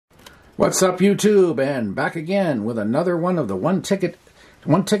What's up, YouTube? And back again with another one of the one ticket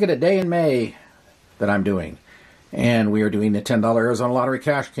a day in May that I'm doing. And we are doing the $10 Arizona Lottery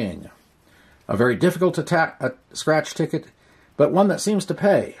Cash King. A very difficult scratch ticket, but one that seems to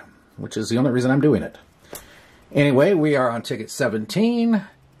pay, which is the only reason I'm doing it. Anyway, we are on ticket 17,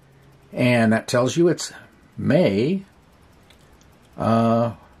 and that tells you it's May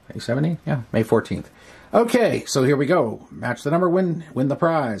 17? Yeah, May 14th. Okay, so here we go. Match the number, win the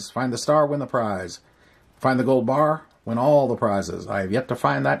prize. Find the star, win the prize. Find the gold bar, win all the prizes. I have yet to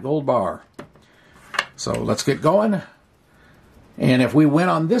find that gold bar. So let's get going. And if we win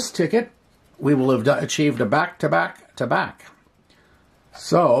on this ticket, we will have achieved a back-to-back-to-back.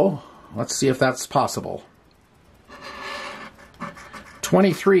 So let's see if that's possible.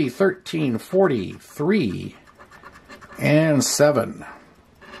 23, 13, 40, 3, and 7.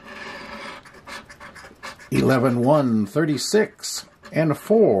 11, 1, 36, and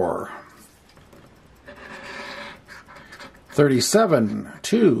 4. 37,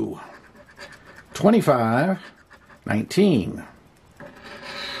 2, 25, 19.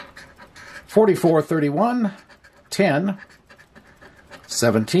 44, 31, 10,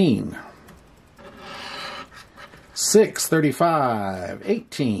 17. 6, 35,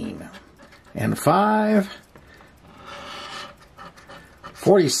 18, and 5.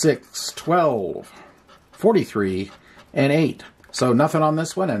 46, 12. 43, and 8. So nothing on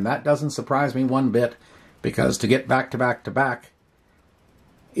this one, and that doesn't surprise me one bit, because to get back-to-back-to-back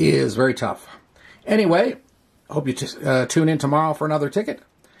is very tough. Anyway, hope you tune in tomorrow for another ticket.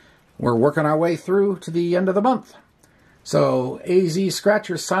 We're working our way through to the end of the month. So AZ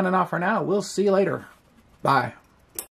Scratchers signing off for now. We'll see you later. Bye.